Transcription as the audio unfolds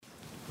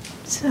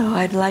So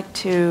I'd like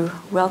to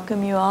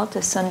welcome you all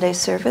to Sunday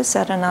service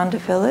at Ananda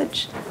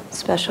Village.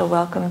 Special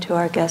welcome to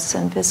our guests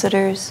and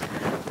visitors,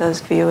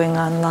 those viewing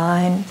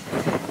online,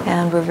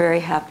 and we're very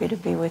happy to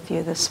be with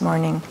you this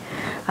morning.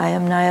 I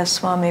am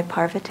Nayaswami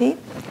Parvati.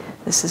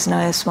 This is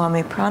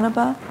Nayaswami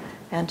Pranabha,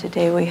 and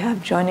today we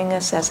have joining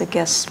us as a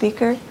guest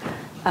speaker,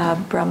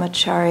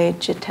 Brahmachari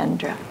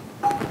Jitendra.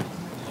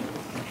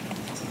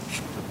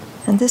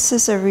 And this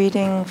is a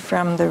reading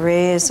from The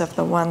Rays of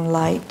the One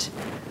Light,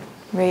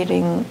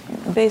 reading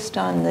based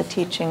on the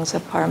teachings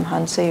of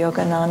Paramhansa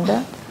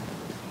Yogananda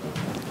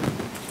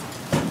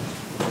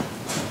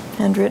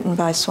and written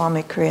by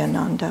Swami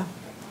Kriyananda.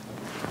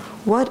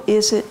 What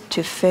is it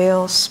to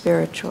fail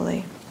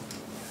spiritually?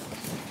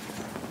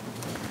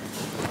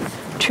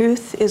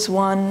 Truth is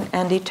one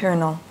and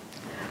eternal.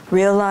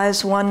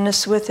 Realize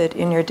oneness with it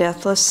in your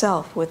deathless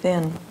self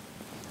within.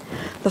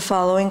 The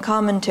following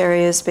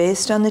commentary is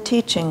based on the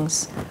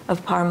teachings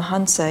of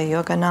Paramhansa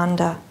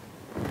Yogananda.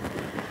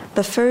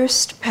 The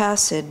first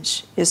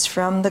passage is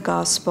from the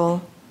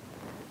Gospel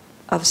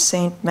of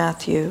St.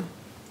 Matthew,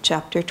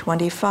 chapter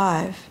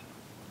 25.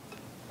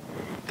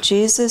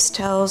 Jesus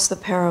tells the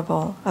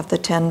parable of the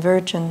 10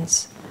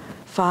 virgins,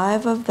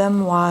 5 of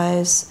them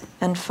wise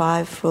and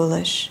 5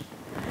 foolish.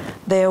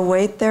 They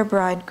await their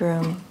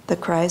bridegroom, the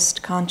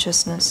Christ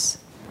consciousness.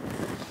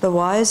 The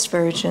wise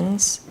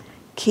virgins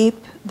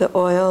keep the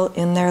oil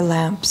in their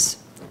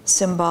lamps,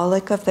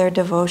 symbolic of their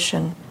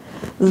devotion,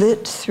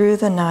 lit through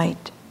the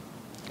night.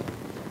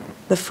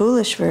 The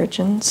foolish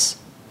virgins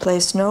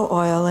place no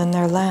oil in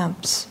their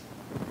lamps.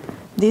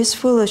 These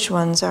foolish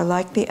ones are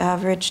like the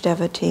average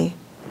devotee,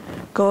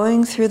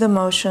 going through the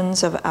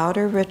motions of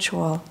outer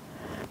ritual,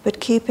 but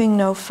keeping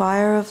no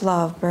fire of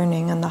love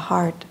burning in the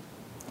heart.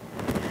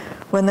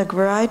 When the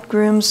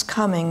bridegroom's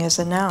coming is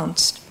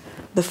announced,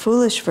 the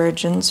foolish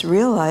virgins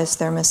realize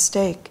their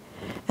mistake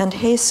and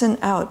hasten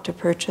out to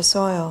purchase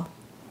oil.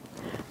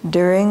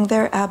 During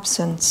their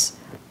absence,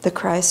 the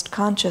Christ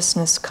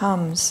consciousness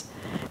comes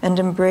and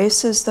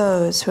embraces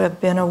those who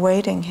have been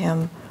awaiting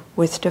him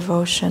with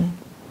devotion.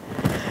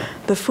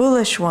 The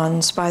foolish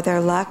ones, by their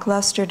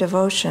lackluster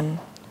devotion,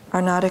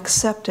 are not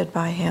accepted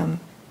by him.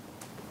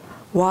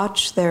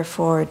 Watch,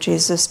 therefore,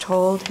 Jesus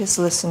told his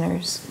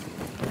listeners,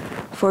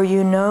 for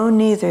you know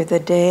neither the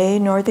day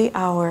nor the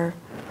hour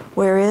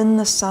wherein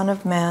the Son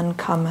of Man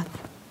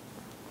cometh.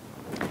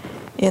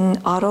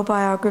 In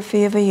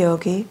Autobiography of a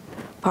Yogi,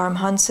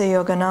 Paramhansa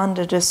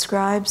Yogananda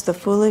describes the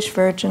foolish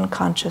virgin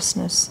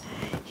consciousness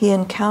he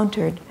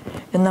encountered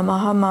in the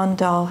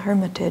Mahamandal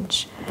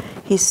hermitage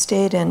he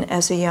stayed in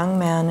as a young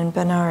man in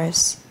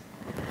Benares.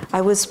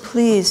 I was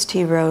pleased,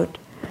 he wrote,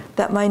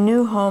 that my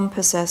new home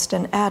possessed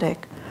an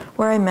attic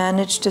where I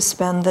managed to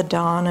spend the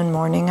dawn and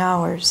morning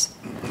hours.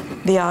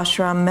 The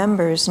ashram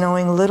members,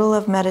 knowing little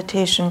of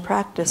meditation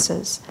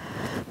practices,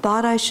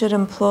 thought I should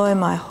employ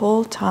my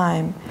whole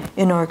time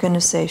in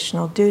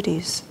organizational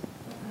duties.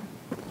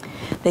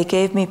 They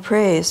gave me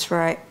praise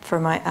for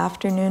my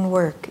afternoon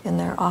work in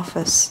their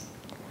office.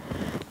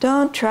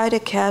 Don't try to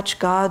catch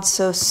God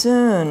so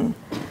soon.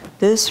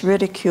 This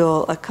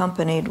ridicule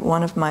accompanied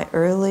one of my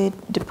early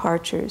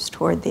departures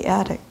toward the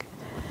attic.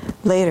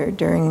 Later,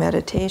 during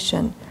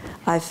meditation,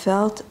 I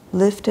felt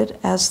lifted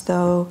as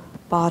though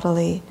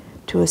bodily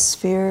to a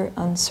sphere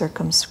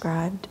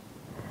uncircumscribed.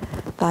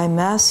 Thy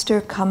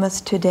Master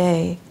cometh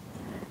today.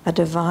 A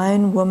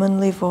divine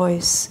womanly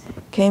voice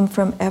came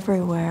from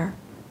everywhere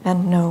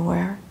and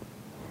nowhere.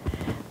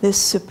 This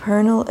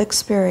supernal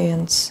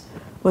experience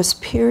was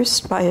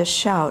pierced by a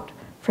shout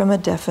from a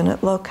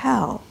definite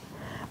locale.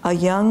 A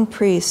young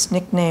priest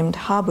nicknamed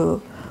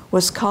Habu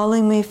was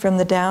calling me from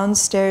the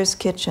downstairs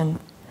kitchen.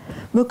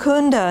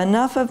 Mukunda,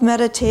 enough of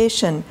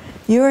meditation.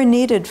 You are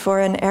needed for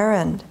an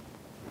errand.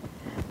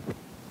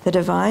 The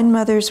Divine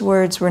Mother's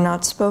words were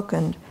not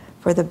spoken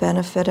for the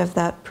benefit of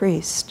that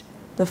priest,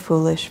 the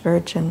foolish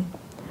virgin,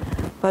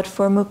 but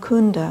for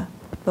Mukunda,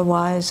 the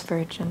wise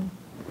virgin.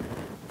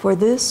 For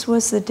this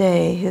was the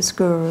day his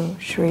guru,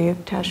 Sri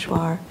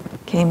Yukteswar,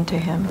 came to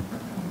him.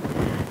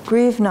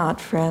 Grieve not,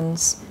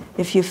 friends,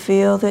 if you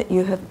feel that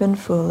you have been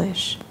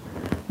foolish.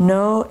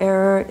 No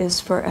error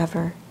is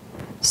forever.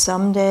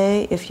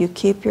 Someday, if you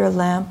keep your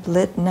lamp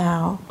lit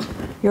now,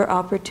 your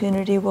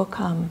opportunity will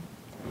come.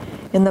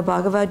 In the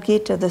Bhagavad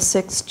Gita, the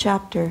 6th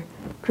chapter,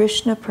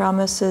 Krishna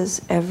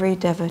promises every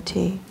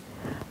devotee,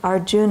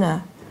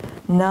 Arjuna,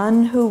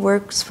 none who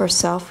works for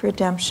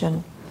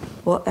self-redemption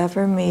will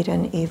ever meet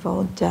an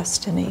evil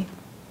destiny.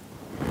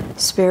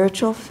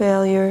 Spiritual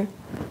failure,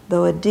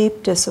 though a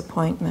deep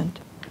disappointment,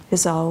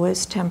 is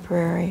always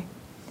temporary.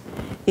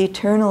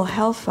 Eternal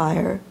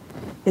hellfire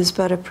is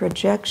but a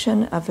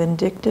projection of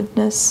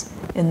vindictiveness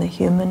in the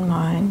human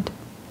mind.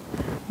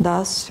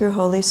 Thus, through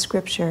Holy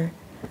Scripture,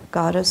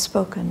 God has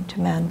spoken to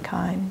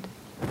mankind.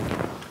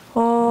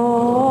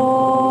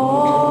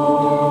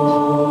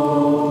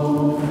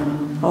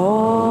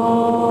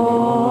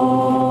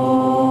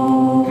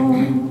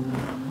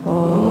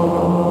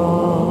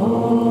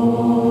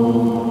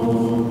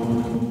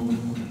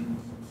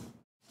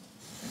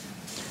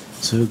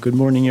 So good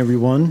morning,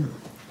 everyone.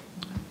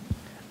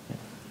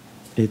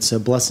 It's a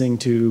blessing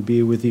to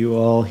be with you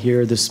all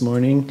here this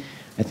morning.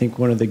 I think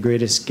one of the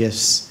greatest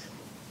gifts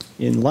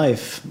in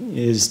life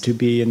is to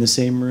be in the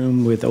same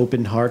room with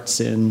open hearts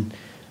and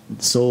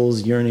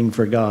souls yearning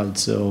for God.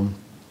 So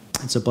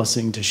it's a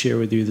blessing to share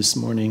with you this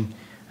morning.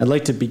 I'd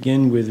like to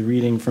begin with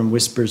reading from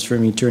Whispers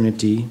from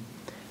Eternity,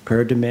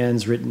 prayer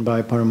demands written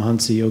by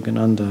Paramahansa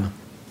Yogananda.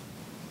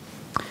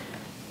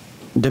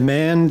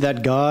 Demand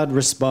that God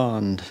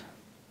respond.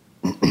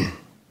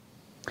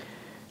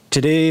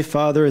 Today,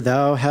 Father,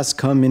 thou hast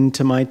come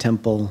into my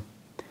temple.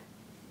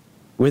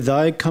 With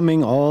thy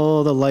coming,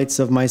 all the lights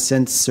of my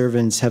sense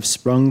servants have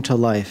sprung to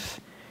life,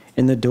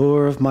 and the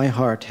door of my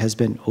heart has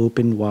been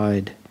opened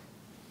wide.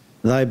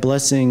 Thy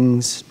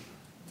blessings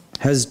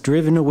has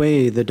driven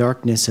away the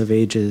darkness of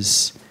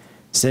ages,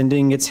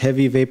 sending its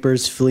heavy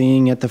vapors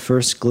fleeing at the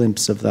first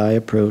glimpse of thy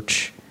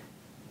approach.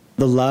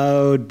 The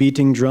loud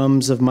beating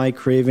drums of my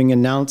craving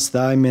announce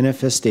thy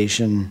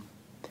manifestation.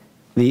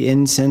 The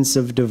incense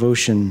of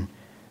devotion,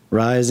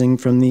 rising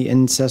from the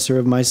incessor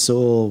of my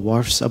soul,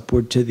 wafts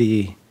upward to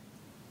thee.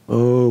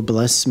 Oh,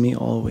 bless me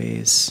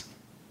always.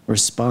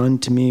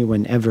 Respond to me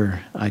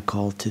whenever I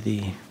call to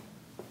thee.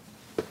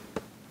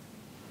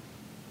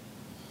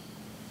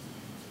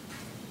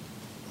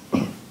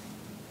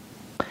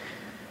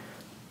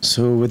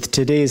 So with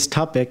today's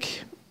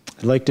topic,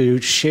 I'd like to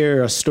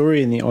share a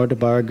story in the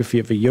autobiography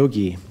of a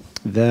yogi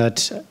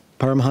that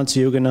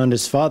Paramahansa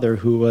Yogananda's father,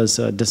 who was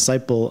a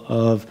disciple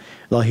of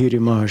Lahiri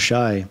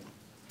Mahashai,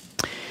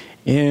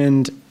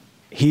 and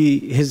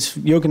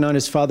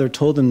Yogananda's father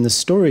told him the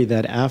story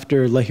that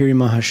after Lahiri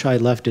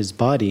Mahashai left his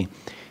body,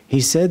 he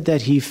said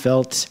that he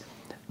felt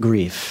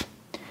grief.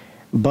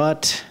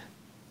 But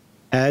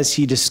as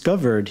he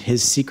discovered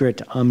his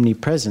secret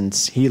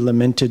omnipresence, he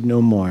lamented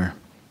no more.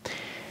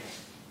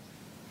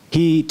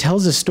 He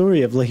tells a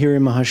story of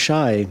Lahiri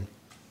Mahashai,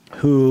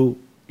 who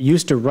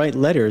used to write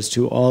letters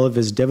to all of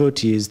his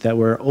devotees that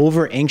were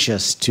over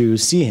anxious to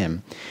see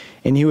him.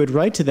 And he would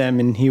write to them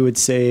and he would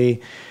say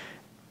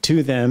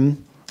to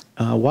them,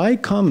 why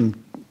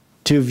come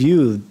to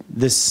view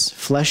this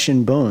flesh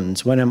and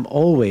bones when I'm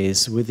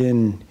always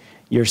within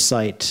your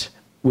sight,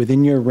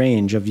 within your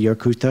range of your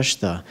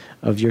kutashta,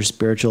 of your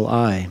spiritual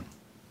eye?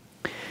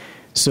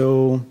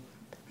 So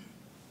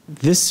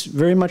this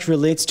very much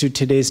relates to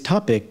today's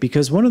topic,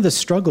 because one of the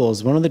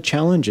struggles, one of the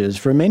challenges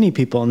for many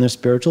people on their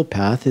spiritual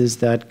path is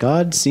that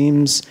God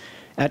seems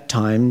at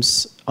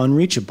times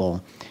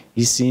unreachable.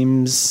 He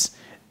seems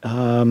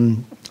a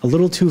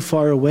little too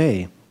far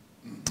away.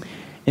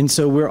 And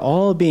so we're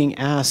all being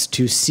asked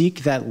to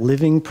seek that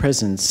living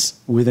presence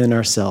within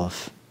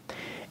ourselves.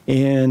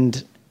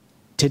 And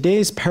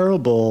today's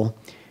parable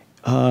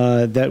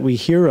that we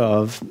hear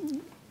of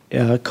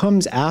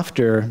comes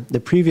after the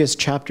previous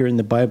chapter in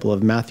the Bible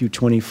of Matthew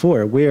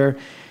 24, where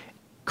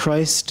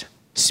Christ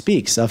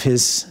speaks of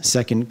his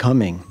second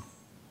coming.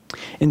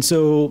 And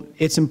so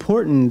it's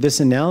important,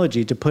 this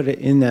analogy, to put it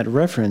in that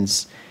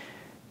reference,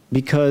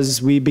 because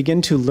we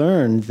begin to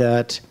learn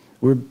that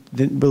we're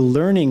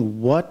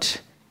learning what,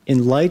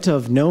 in light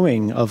of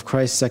knowing of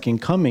Christ's second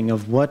coming,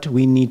 of what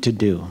we need to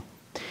do.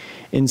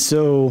 And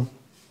so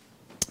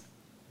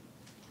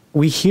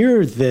we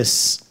hear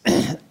this,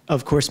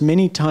 of course,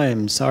 many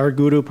times. Our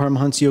Guru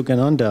Paramahansa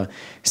Yogananda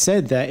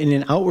said that in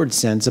an outward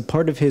sense, a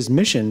part of his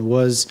mission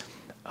was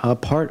a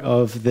part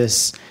of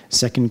this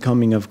second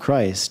coming of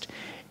Christ.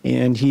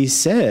 And he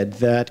said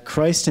that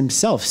Christ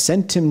himself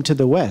sent him to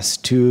the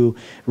West to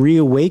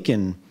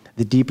reawaken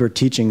the deeper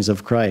teachings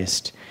of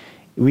Christ.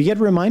 We get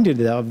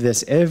reminded of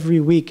this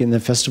every week in the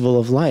Festival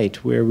of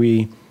Light, where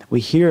we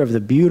hear of the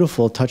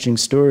beautiful, touching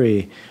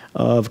story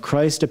of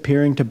Christ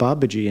appearing to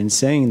Babaji and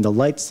saying, the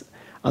lights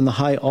on the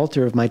high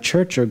altar of my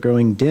church are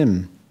growing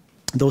dim.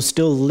 Though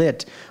still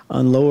lit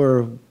on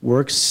lower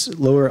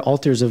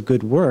altars of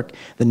good work,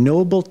 the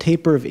noble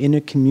taper of inner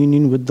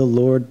communion with the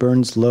Lord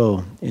burns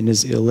low and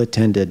is ill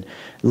attended.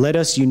 Let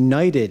us,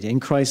 united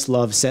in Christ's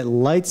love, set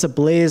lights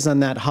ablaze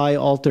on that high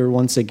altar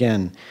once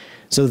again.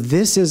 So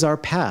this is our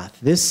path.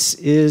 This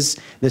is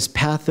this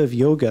path of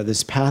yoga,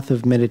 this path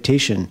of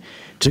meditation,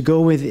 to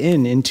go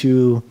within and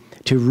to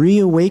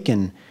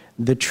reawaken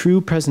the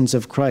true presence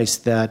of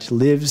Christ that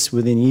lives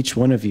within each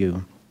one of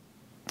you.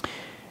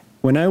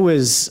 When I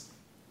was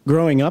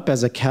growing up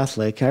as a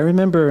Catholic, I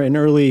remember an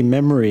early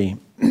memory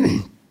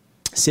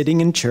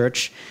sitting in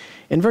church,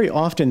 and very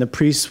often the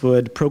priest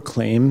would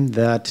proclaim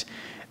that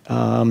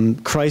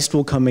Christ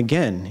will come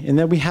again, and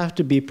that we have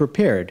to be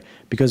prepared,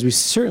 because we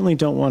certainly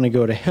don't want to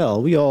go to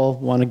hell. We all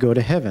want to go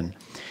to heaven.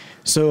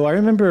 So I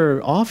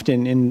remember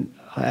often,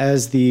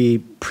 as the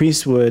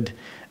priest would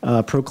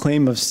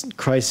proclaim of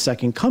Christ's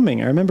second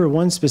coming, I remember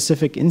one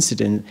specific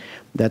incident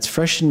that's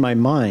fresh in my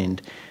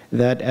mind,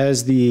 that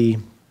as the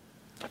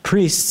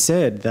priest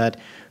said that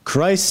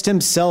Christ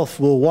himself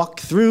will walk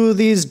through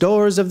these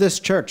doors of this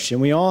church,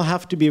 and we all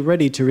have to be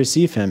ready to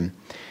receive him.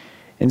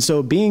 And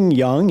so, being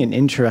young and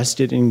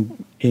interested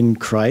in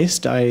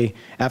Christ,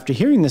 after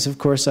hearing this, of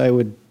course, I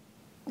would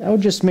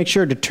just make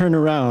sure to turn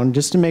around,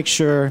 just to make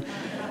sure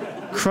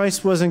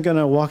Christ wasn't going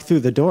to walk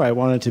through the door. I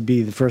wanted to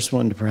be the first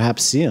one to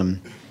perhaps see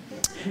him.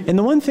 And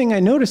the one thing I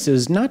noticed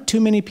is not too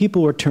many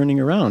people were turning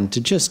around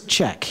to just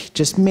check,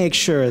 just make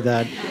sure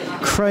that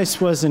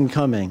Christ wasn't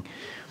coming.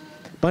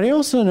 But I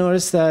also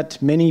noticed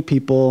that many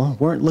people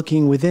weren't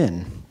looking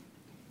within.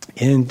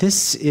 And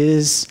this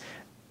is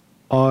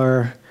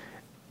our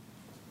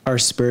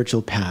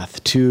spiritual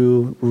path,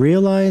 to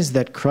realize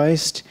that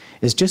Christ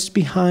is just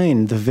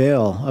behind the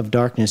veil of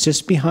darkness,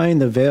 just behind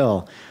the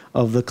veil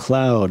of the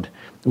cloud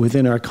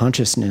within our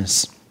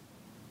consciousness.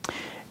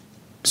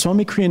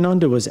 Swami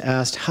Kriyananda was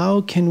asked,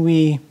 how can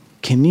we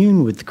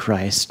commune with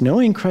Christ?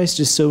 Knowing Christ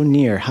is so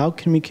near, how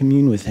can we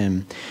commune with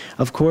him?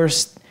 Of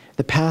course,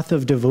 the path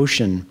of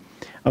devotion,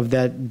 of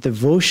that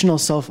devotional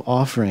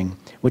self-offering,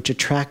 which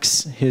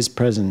attracts his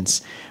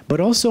presence, but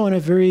also in a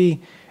very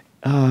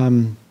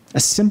a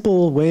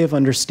simple way of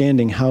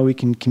understanding how we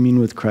can commune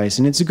with Christ.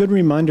 And it's a good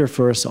reminder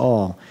for us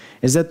all,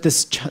 is that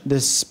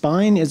this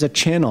spine is a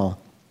channel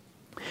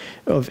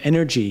of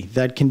energy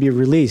that can be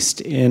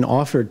released and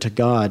offered to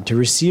God, to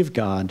receive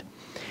God.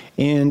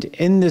 And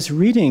in this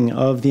reading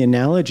of the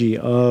analogy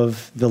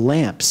of the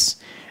lamps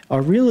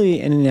are really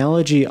an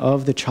analogy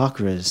of the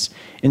chakras.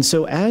 And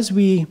so as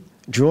we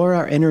draw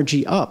our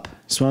energy up,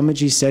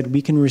 Swamiji said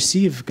we can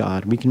receive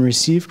God, we can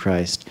receive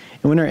Christ.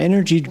 And when our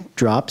energy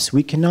drops,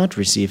 we cannot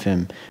receive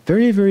him.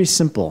 Very, very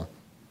simple.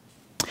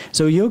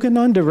 So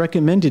Yogananda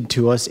recommended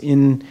to us,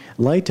 in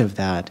light of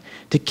that,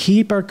 to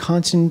keep our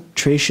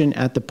concentration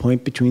at the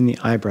point between the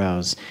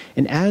eyebrows.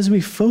 And as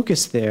we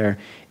focus there,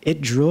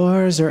 it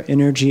draws our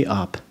energy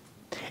up.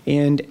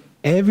 And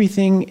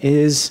everything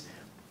is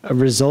a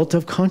result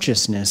of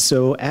consciousness.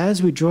 So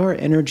as we draw our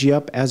energy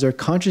up, as our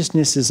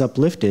consciousness is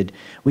uplifted,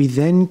 we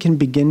then can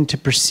begin to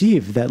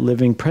perceive that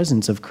living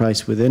presence of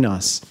Christ within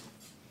us.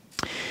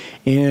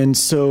 And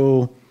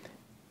so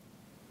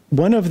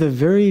one of the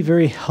very,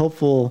 very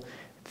helpful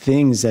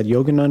things that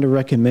Yogananda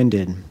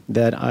recommended,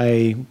 that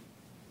I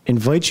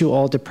invite you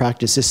all to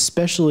practice,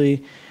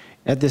 especially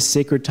at this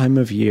sacred time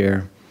of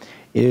year,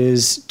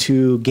 is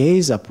to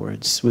gaze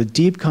upwards with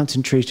deep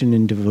concentration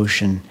and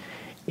devotion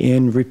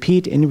and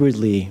repeat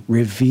inwardly,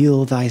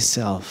 reveal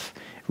thyself,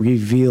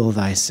 reveal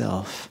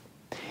thyself.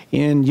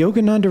 And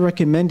Yogananda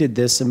recommended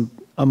this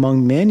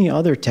among many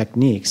other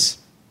techniques.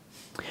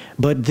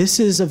 But this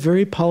is a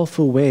very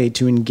powerful way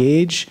to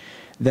engage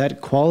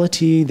that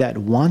quality, that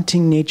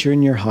wanting nature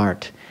in your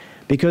heart.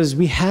 Because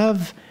we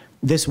have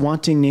this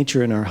wanting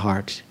nature in our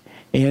heart,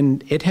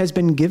 and it has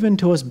been given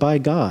to us by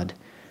God.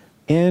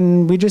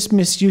 And we just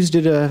misused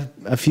it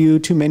a few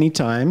too many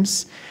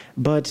times.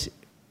 But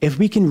if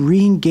we can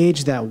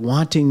re-engage that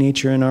wanting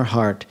nature in our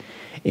heart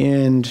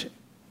and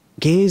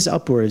gaze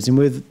upwards, and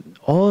with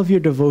all of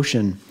your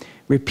devotion,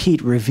 repeat,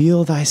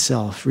 reveal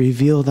thyself,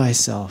 reveal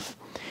thyself.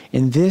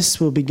 And this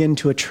will begin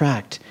to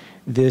attract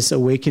this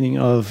awakening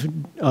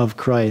of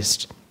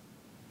Christ.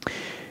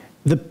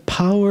 The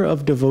power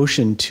of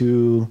devotion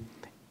to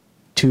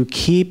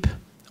keep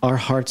our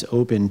hearts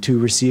open to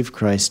receive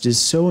Christ is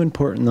so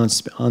important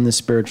on the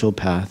spiritual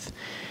path.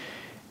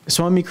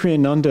 Swami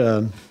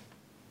Kriyananda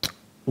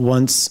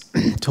once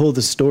told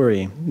the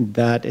story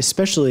that,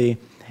 especially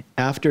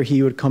after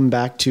he would come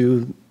back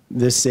to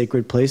this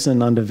sacred place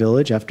in Ananda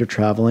village after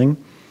traveling,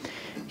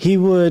 he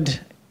would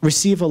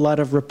receive a lot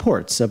of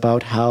reports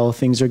about how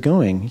things are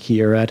going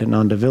here at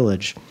Ananda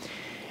village.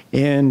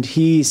 And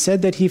he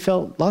said that he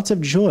felt lots of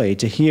joy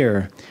to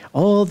hear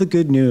all the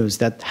good news,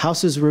 that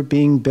houses were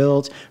being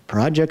built,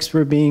 projects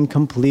were being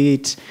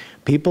complete,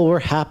 people were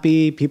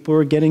happy, people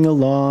were getting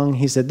along.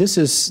 He said, this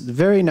is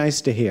very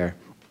nice to hear.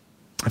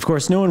 Of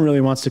course, no one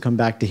really wants to come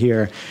back to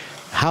hear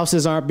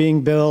houses aren't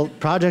being built,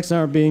 projects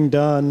aren't being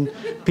done,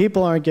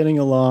 people aren't getting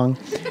along.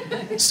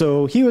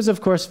 So he was,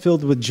 of course,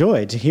 filled with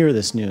joy to hear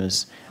this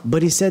news.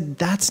 But he said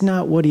that's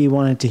not what he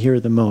wanted to hear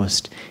the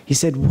most. He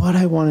said, what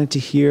I wanted to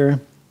hear,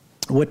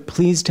 what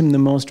pleased him the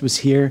most was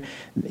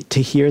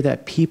to hear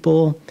that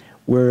people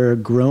were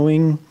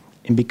growing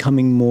and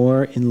becoming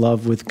more in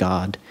love with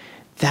God.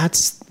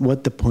 That's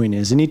what the point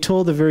is. And he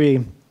told a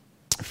very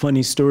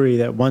funny story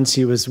that once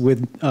he was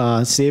with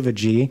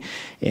Sevaji,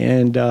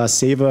 and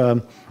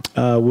Seva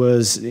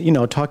was,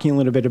 talking a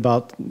little bit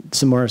about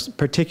some more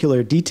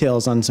particular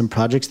details on some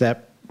projects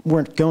that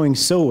weren't going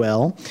so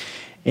well.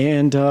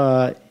 And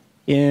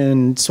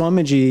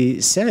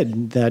Swamiji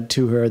said that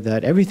to her,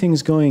 that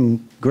everything's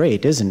going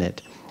great, isn't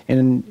it?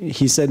 And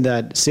he said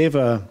that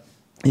Seva,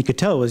 he could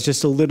tell, was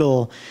just a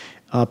little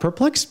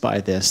perplexed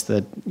by this,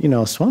 that,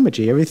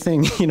 Swamiji,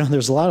 everything,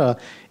 there's a lot of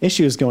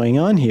issues going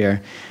on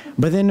here.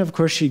 But then, of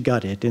course, she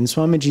got it. And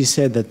Swamiji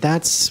said that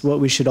that's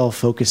what we should all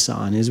focus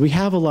on, is we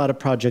have a lot of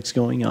projects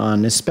going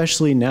on,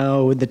 especially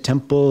now with the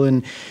temple,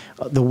 and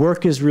the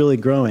work is really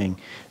growing.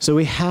 So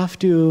we have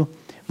to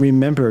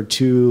remember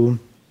to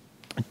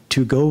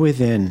go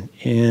within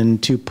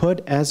and to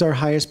put as our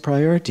highest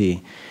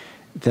priority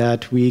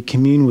that we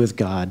commune with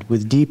God.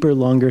 With deeper,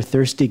 longer,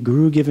 thirsty,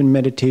 guru-given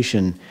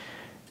meditation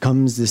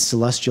comes this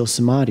celestial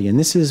samadhi. And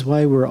this is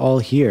why we're all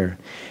here.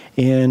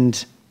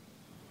 And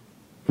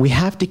we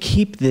have to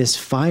keep this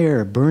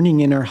fire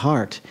burning in our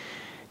heart.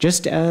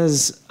 Just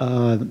as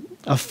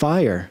a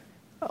fire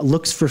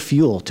looks for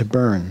fuel to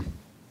burn,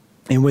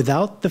 and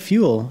without the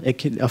fuel,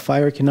 a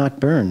fire cannot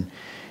burn.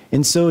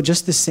 And so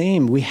just the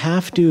same, we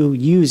have to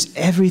use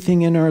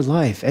everything in our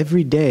life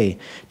every day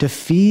to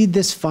feed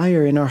this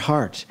fire in our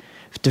heart,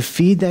 to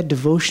feed that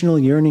devotional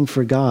yearning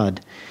for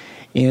God.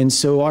 And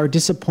so our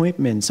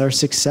disappointments, our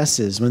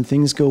successes, when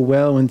things go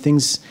well, when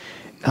things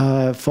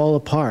fall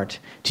apart,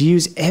 to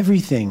use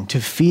everything to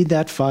feed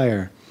that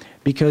fire.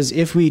 Because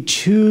if we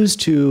choose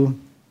to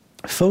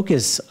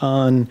focus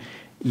on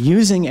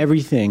using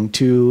everything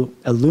to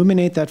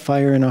illuminate that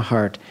fire in our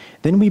heart,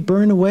 then we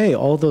burn away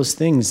all those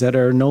things that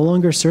are no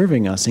longer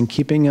serving us and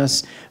keeping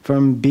us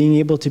from being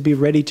able to be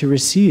ready to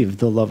receive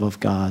the love of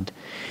God.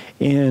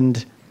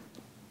 And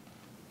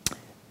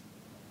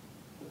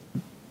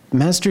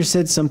Master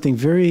said something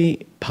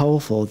very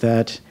powerful,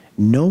 that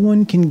no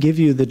one can give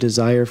you the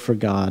desire for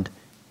God.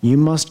 You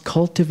must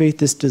cultivate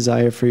this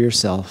desire for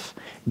yourself.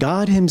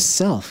 God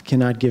himself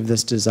cannot give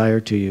this desire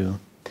to you.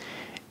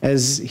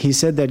 As he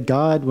said that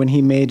God, when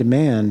he made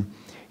man,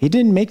 he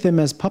didn't make them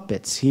as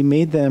puppets. He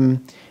made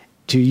them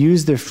to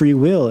use their free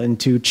will and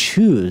to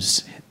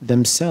choose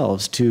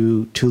themselves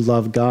to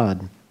love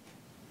God.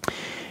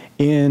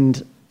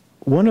 And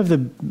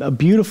a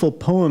beautiful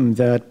poem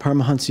that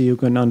Paramahansa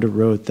Yogananda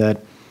wrote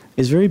that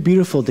is very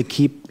beautiful to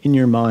keep in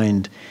your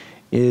mind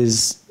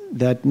is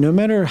that no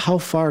matter how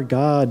far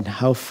God,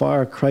 how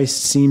far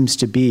Christ seems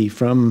to be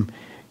from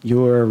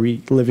your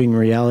living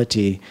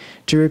reality,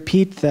 to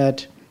repeat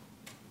that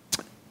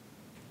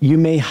you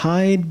may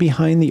hide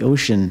behind the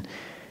ocean,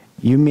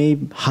 you may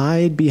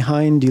hide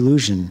behind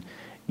delusion,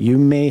 you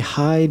may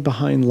hide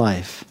behind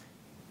life,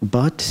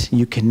 but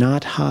you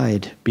cannot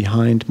hide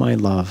behind my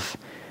love.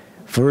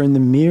 For in the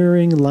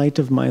mirroring light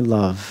of my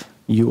love,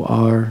 you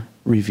are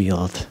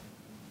revealed.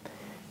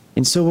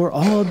 And so we're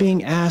all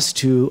being asked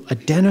to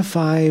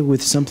identify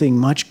with something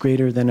much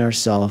greater than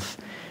ourselves,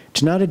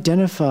 to not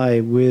identify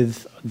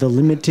with the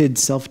limited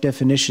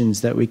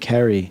self-definitions that we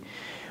carry.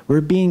 We're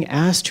being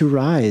asked to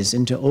rise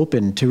and to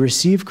open, to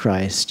receive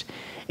Christ.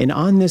 And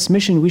on this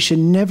mission, we should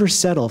never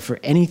settle for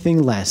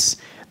anything less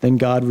than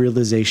God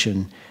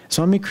realization.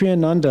 Swami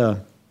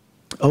Kriyananda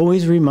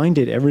always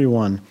reminded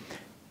everyone,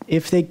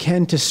 if they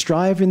can, to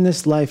strive in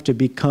this life to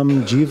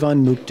become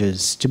Jivan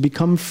Muktas, to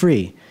become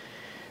free.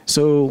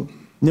 So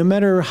no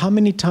matter how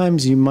many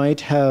times you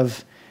might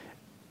have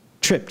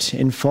tripped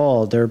and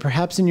fallen, or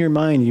perhaps in your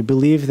mind you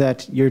believe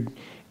that you're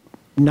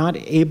not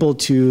able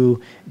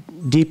to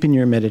deepen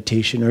your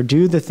meditation or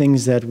do the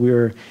things that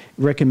we're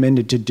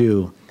recommended to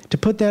do, to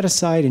put that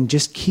aside and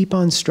just keep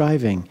on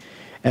striving.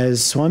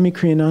 As Swami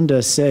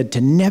Kriyananda said,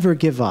 to never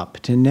give up,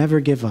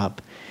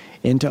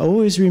 and to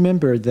always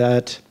remember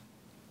that,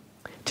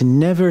 to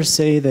never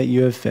say that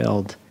you have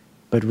failed,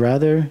 but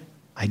rather,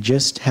 I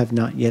just have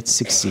not yet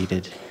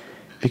succeeded.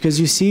 Because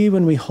you see,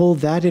 when we hold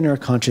that in our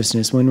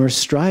consciousness, when we're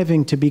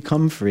striving to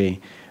become free,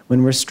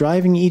 when we're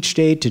striving each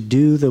day to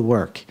do the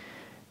work,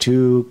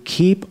 to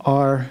keep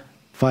our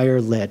fire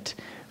lit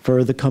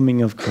for the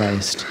coming of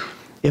Christ,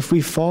 if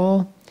we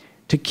fall,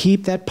 to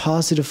keep that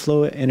positive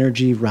flow of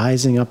energy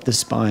rising up the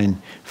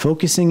spine,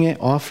 focusing it,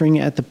 offering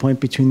it at the point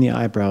between the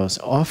eyebrows,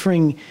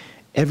 offering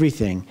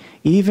everything.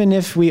 Even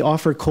if we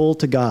offer coal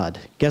to God,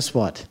 guess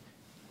what?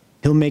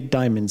 He'll make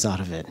diamonds out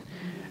of it.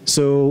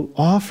 So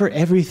offer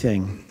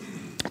everything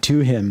to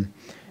him.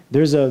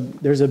 There's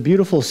a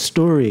beautiful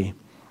story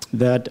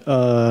that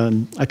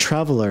a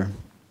traveler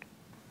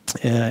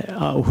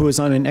who was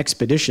on an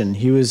expedition,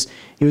 he was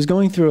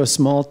going through a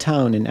small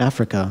town in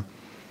Africa,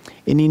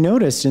 and he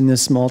noticed in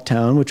this small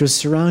town, which was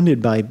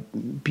surrounded by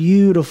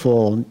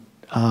beautiful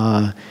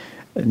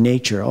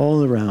nature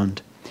all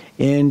around,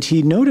 and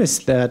he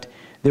noticed that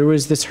there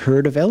was this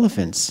herd of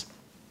elephants,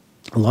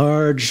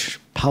 large,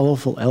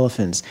 powerful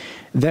elephants,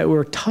 that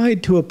were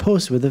tied to a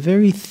post with a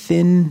very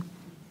thin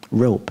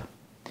rope.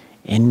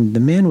 And the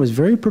man was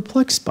very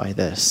perplexed by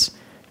this.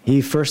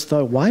 He first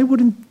thought,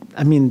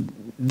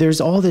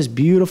 there's all this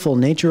beautiful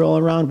nature all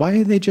around. Why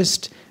are they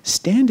just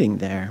standing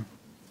there?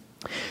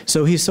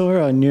 So he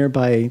saw a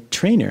nearby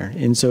trainer,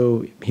 and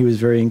so he was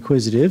very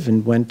inquisitive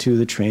and went to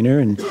the trainer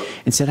and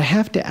said, I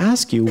have to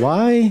ask you,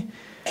 why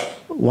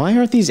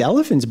aren't these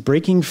elephants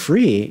breaking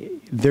free?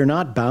 They're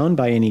not bound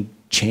by any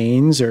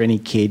chains or any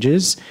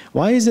cages.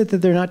 Why is it that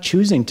they're not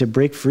choosing to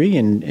break free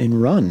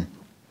and run?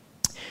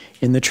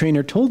 And the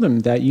trainer told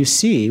him that, you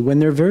see, when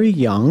they're very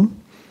young,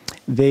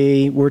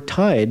 they were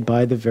tied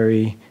by the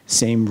very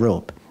same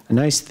rope, a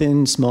nice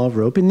thin, small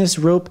rope. And this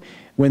rope,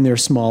 when they're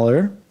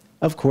smaller,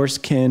 of course,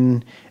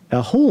 can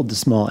hold the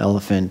small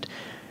elephant.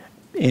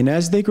 And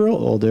as they grow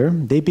older,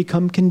 they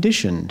become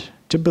conditioned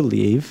to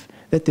believe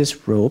that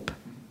this rope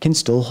can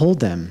still hold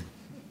them.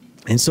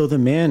 And so the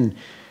man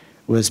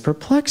was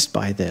perplexed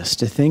by this,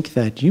 to think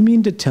that, you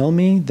mean to tell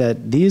me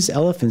that these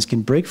elephants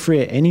can break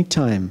free at any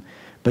time,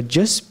 but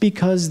just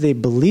because they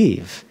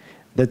believe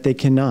that they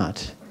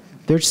cannot,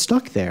 they're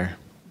stuck there.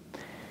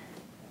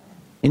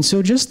 And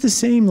so just the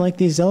same like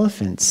these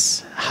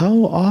elephants,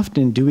 how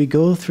often do we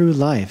go through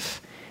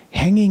life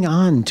hanging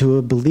on to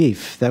a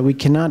belief that we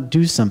cannot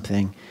do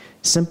something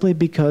simply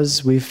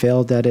because we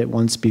failed at it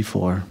once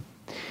before.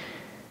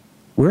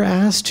 We're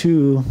asked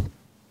to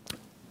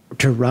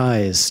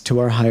rise to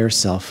our higher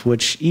self,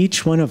 which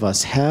each one of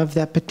us have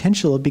that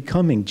potential of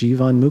becoming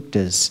Jivan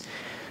Muktas.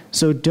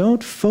 So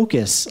don't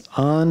focus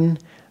on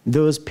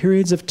those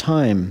periods of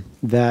time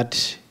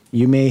that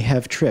you may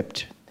have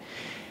tripped,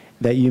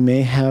 that you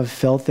may have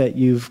felt that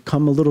you've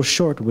come a little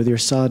short with your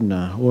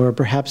sadhana, or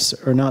perhaps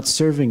are not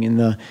serving in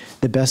the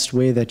best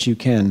way that you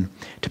can.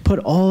 To put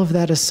all of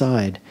that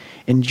aside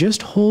and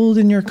just hold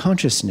in your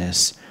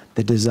consciousness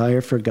the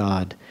desire for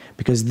God,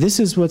 because this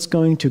is what's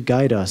going to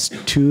guide us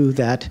to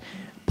that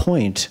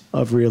point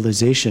of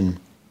realization,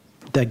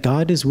 that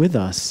God is with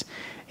us.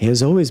 He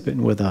has always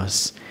been with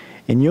us.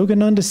 And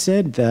Yogananda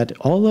said that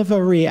all of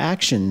our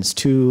reactions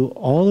to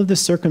all of the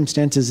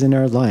circumstances in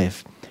our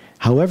life,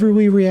 however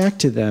we react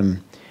to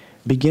them,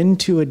 begin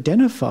to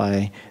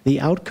identify the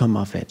outcome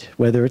of it,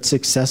 whether it's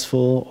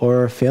successful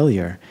or a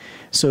failure.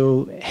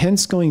 So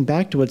hence going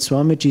back to what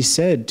Swamiji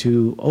said,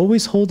 to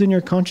always hold in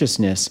your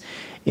consciousness.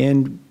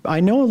 And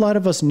I know a lot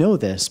of us know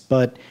this,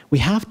 but we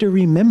have to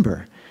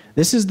remember.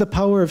 This is the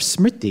power of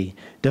smriti,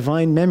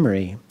 divine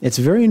memory. It's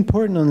very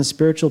important on the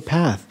spiritual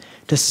path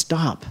to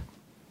stop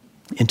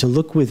and to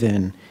look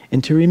within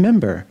and to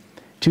remember,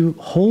 to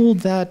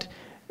hold that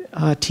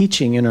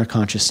teaching in our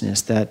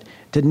consciousness, that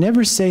to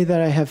never say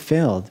that I have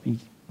failed,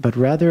 but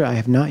rather I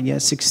have not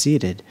yet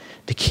succeeded,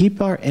 to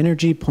keep our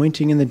energy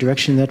pointing in the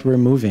direction that we're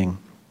moving.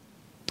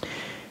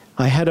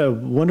 I had a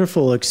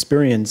wonderful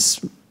experience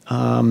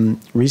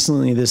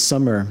recently this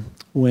summer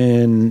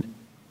when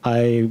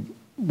I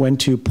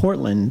went to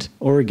Portland,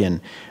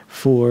 Oregon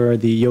for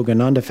the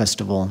Yogananda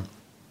Festival.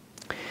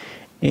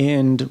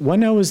 And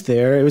when I was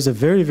there, it was a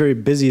very, very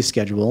busy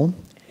schedule.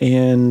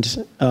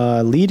 And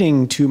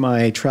leading to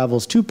my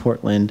travels to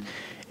Portland,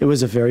 it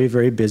was a very,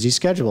 very busy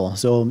schedule.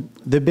 So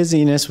the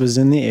busyness was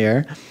in the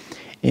air.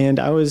 And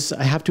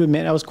I have to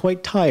admit, I was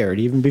quite tired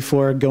even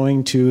before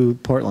going to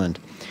Portland.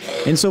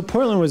 And so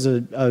Portland was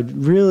a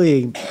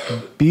really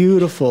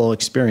beautiful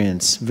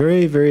experience,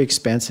 very, very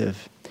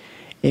expansive.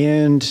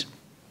 And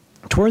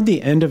toward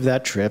the end of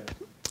that trip,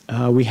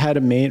 we had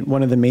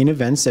one of the main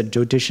events that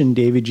Jyotish and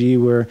Daviji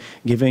were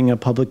giving a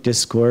public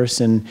discourse,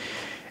 and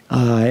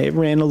it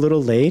ran a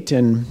little late,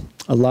 and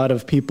a lot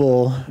of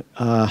people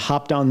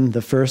hopped on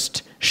the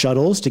first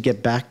shuttles to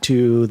get back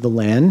to the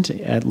land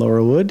at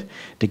Laurelwood,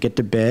 to get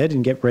to bed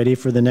and get ready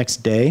for the next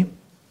day.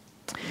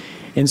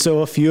 And so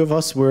a few of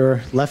us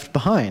were left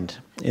behind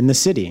in the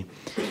city.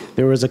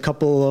 There was a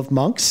couple of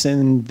monks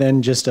and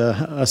then just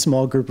a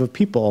small group of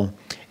people.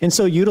 And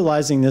so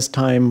utilizing this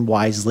time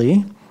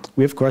wisely,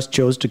 we of course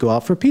chose to go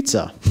out for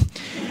pizza.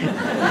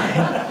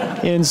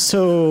 And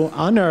so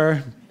on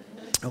our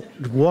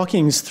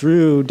walkings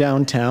through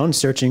downtown,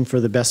 searching for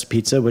the best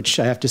pizza, which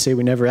I have to say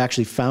we never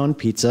actually found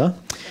pizza,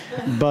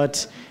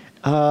 but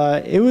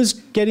it was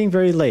getting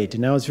very late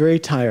and I was very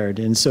tired.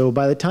 And so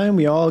by the time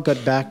we all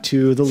got back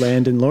to the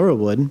land in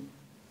Laurelwood,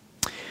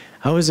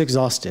 I was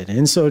exhausted.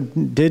 And so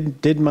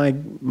did my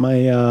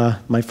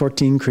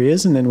 14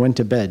 kriyas and then went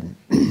to bed.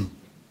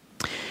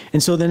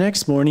 And so the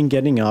next morning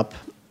getting up,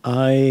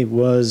 I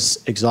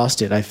was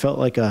exhausted. I felt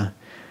like a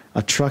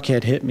truck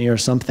had hit me or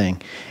something.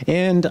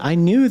 And I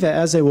knew that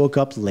as I woke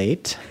up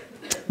late,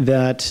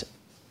 that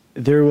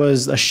there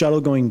was a shuttle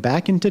going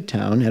back into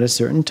town at a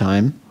certain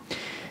time,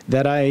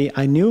 that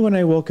I knew when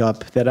I woke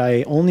up that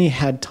I only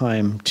had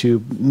time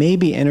to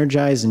maybe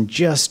energize and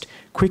just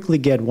quickly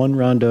get one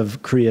round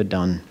of Kriya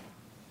done.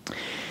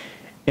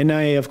 And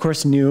I, of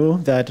course, knew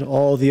that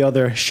all the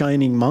other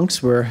shining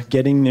monks were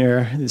getting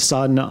their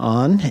sadhana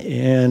on,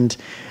 and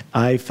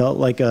I felt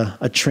like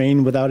a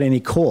train without any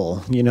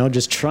coal,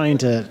 just trying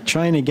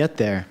to get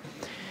there.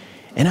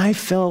 And I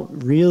felt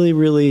really,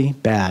 really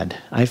bad.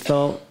 I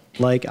felt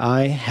like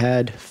I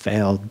had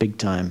failed big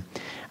time.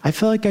 I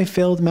felt like I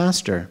failed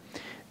Master,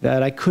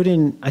 that I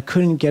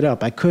couldn't get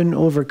up. I couldn't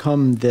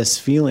overcome this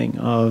feeling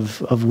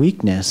of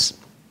weakness.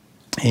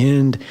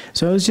 And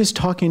so I was just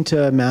talking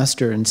to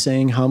Master and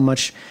saying how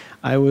much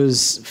I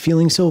was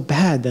feeling so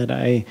bad that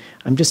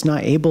I'm just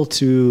not able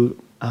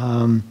to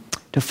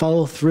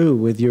follow through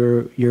with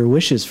your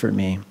wishes for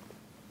me.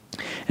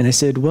 And I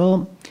said,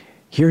 well,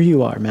 here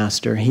you are,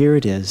 Master, here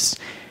it is.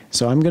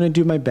 So I'm going to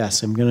do my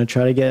best. I'm going to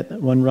try to get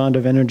one round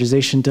of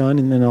energization done,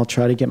 and then I'll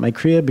try to get my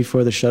Kriya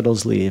before the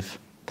shuttles leave.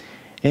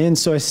 And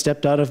so I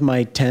stepped out of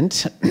my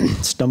tent,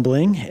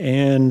 stumbling,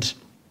 and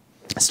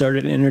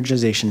started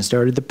energization,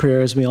 started the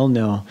prayer as we all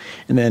know,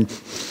 and then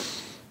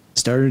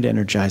started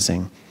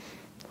energizing.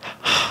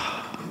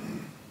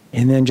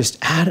 And then just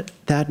at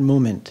that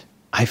moment,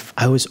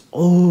 I was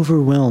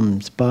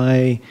overwhelmed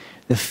by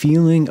the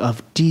feeling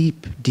of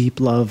deep, deep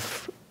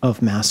love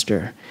of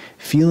Master,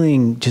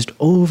 feeling just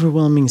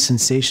overwhelming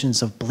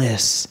sensations of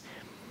bliss.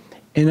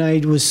 And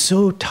I was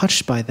so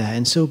touched by that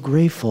and so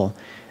grateful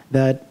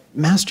that,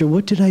 Master,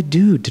 what did I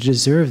do to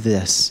deserve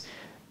this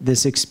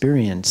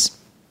experience?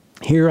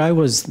 Here I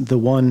was the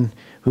one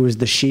who was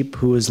the sheep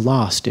who was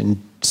lost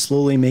and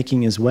slowly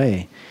making his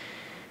way.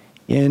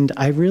 And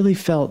I really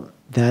felt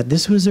that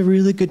this was a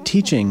really good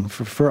teaching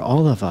for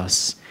all of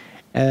us.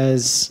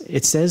 As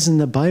it says in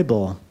the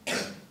Bible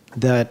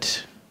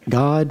that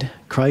God,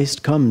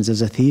 Christ, comes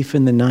as a thief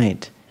in the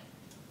night.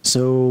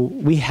 So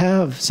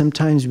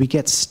sometimes we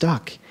get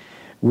stuck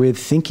with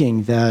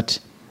thinking that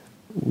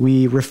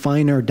we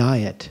refine our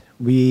diet,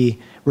 we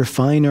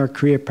refine our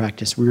career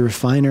practice, we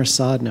refine our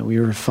sadhana, we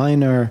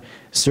refine our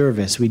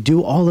service, we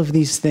do all of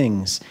these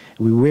things.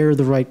 We wear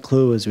the right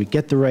clothes, we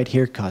get the right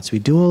haircuts, we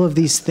do all of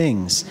these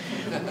things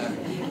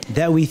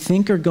that we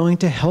think are going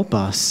to help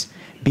us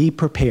be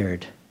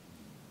prepared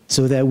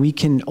so that we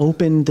can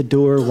open the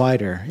door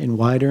wider and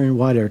wider and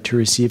wider to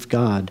receive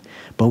God.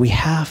 But we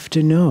have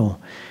to know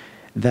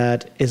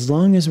that as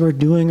long as we're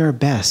doing our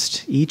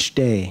best each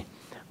day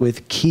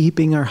with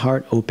keeping our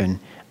heart open,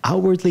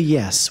 outwardly,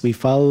 yes, we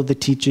follow the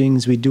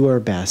teachings, we do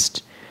our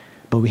best,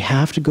 but we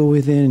have to go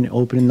within and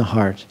open the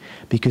heart,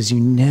 because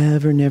you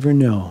never, never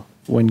know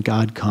when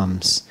God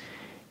comes.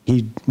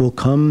 He will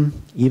come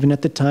even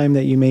at the time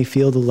that you may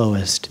feel the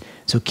lowest.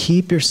 So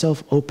keep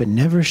yourself open.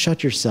 Never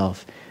shut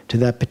yourself to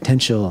that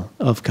potential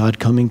of God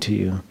coming to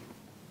you.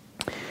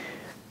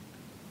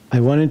 I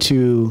wanted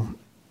to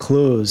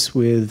close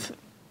with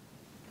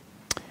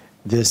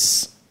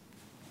this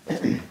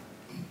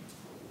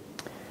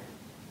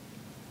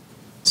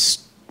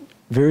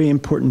very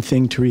important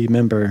thing to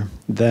remember,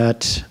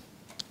 that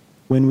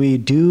when we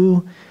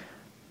do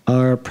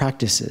our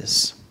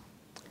practices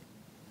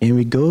and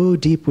we go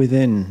deep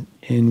within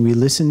and we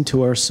listen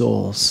to our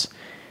souls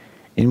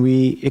and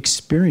we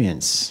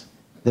experience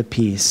the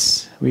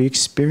peace, we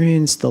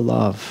experience the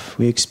love,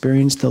 we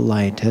experience the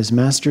light, as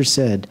Master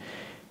said,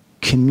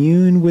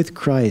 commune with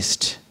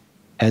Christ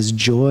as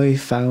joy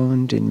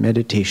found in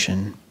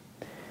meditation.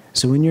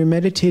 So when you're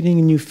meditating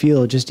and you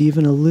feel just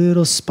even a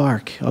little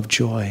spark of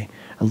joy,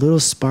 a little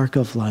spark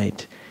of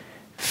light,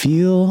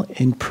 feel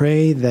and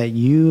pray that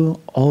you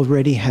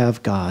already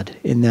have God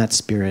in that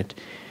spirit.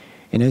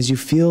 And as you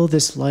feel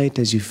this light,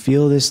 as you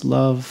feel this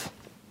love,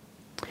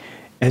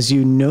 as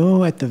you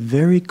know at the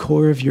very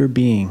core of your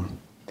being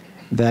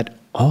that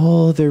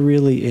all there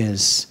really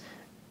is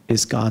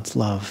God's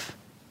love.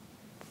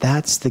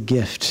 That's the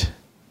gift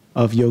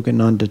of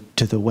Yogananda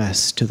to the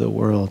West, to the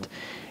world.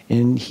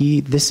 And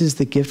this is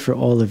the gift for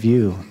all of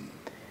you,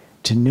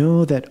 to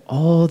know that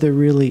all there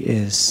really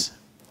is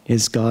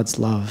God's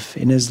love.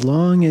 And as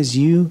long as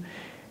you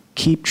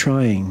keep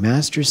trying,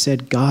 Master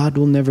said God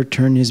will never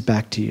turn his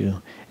back to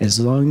you,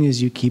 as long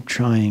as you keep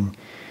trying.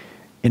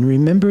 And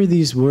remember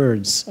these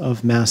words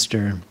of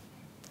Master,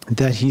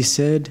 that he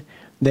said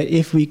that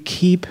if we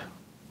keep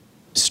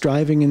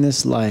striving in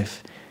this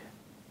life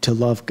to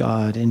love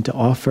God and to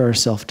offer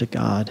ourselves to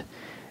God,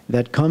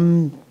 that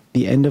come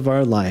the end of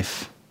our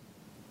life,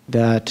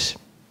 that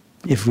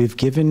if we've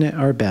given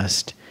our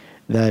best,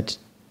 that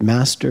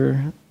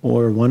Master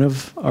or one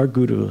of our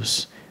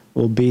gurus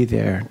will be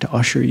there to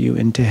usher you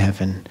into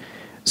heaven.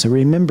 So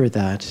remember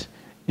that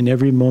in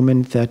every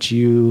moment that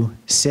you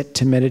sit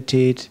to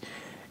meditate,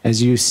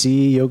 as you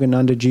see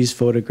Yoganandaji's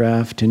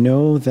photograph, to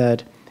know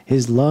that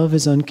his love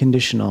is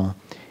unconditional,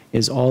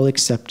 is all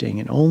accepting,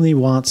 and only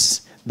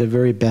wants the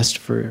very best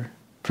for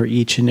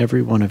each and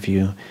every one of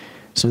you.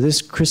 So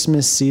this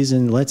Christmas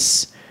season,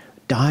 let's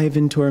dive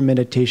into our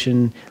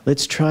meditation.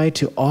 Let's try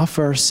to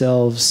offer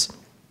ourselves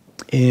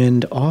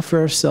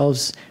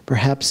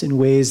perhaps in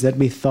ways that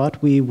we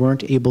thought we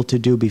weren't able to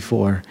do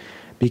before,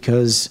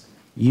 because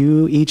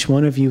each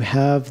one of you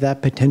have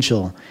that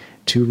potential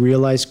to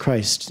realize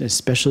Christ,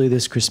 especially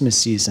this Christmas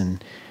season.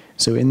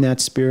 So in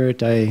that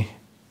spirit, I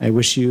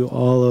wish you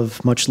all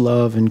of much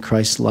love and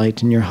Christ's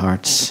light in your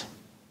hearts.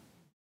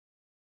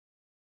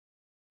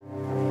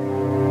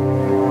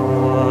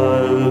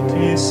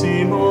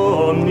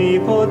 Altissimo,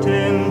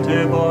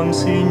 omnipotente, bon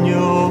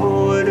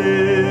Signore,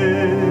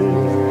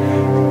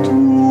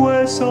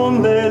 Tue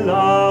son le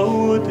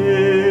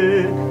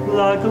laude,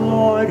 la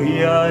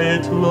gloria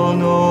et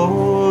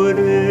l'onore,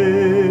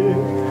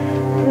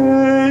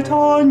 et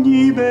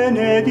ogni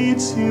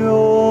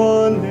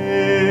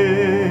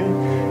benedizione,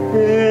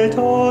 et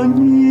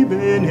ogni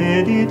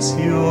benedizione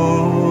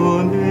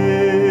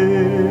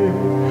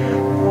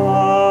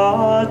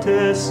a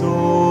te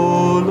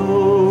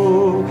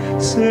solo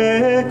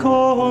se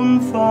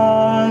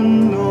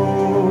confanno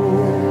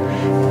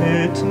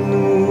et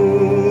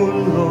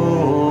nullo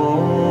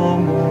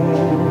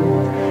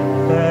homo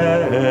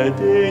è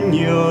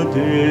degno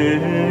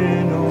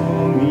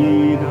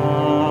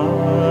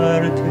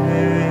denominarte.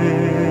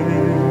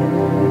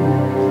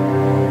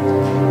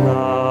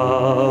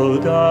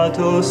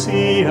 Laudato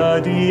sia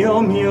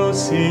Dio mio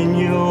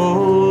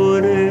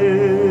Signore,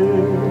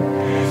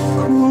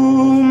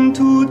 cum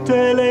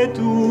tutte le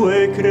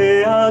tue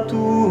creature,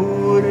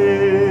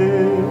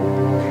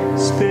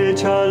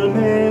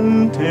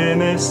 specialmente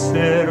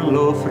messer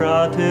lo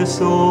frate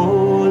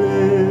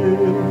sole,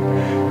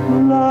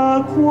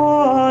 la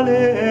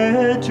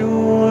quale è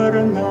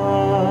giorna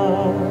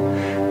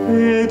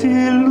ed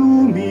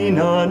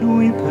illumina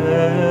lui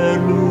per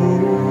lui.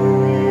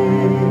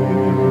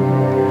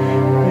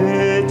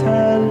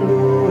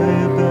 Bello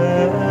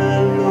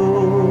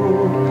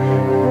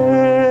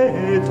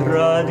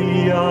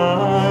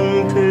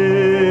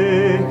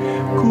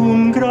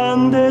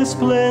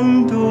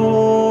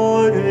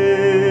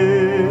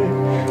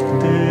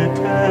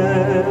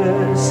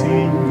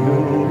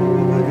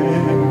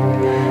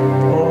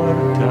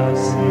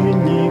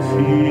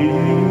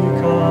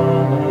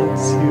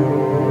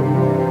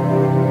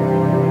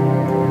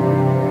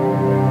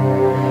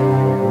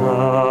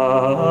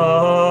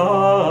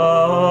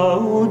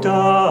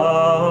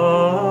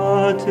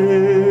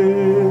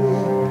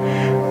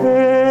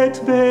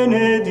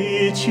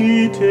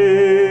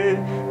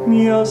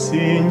mio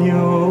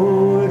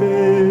Signore,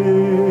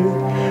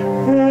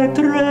 et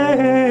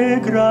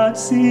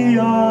regratiate,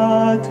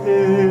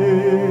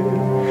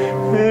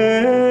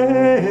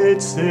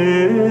 et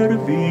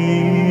servi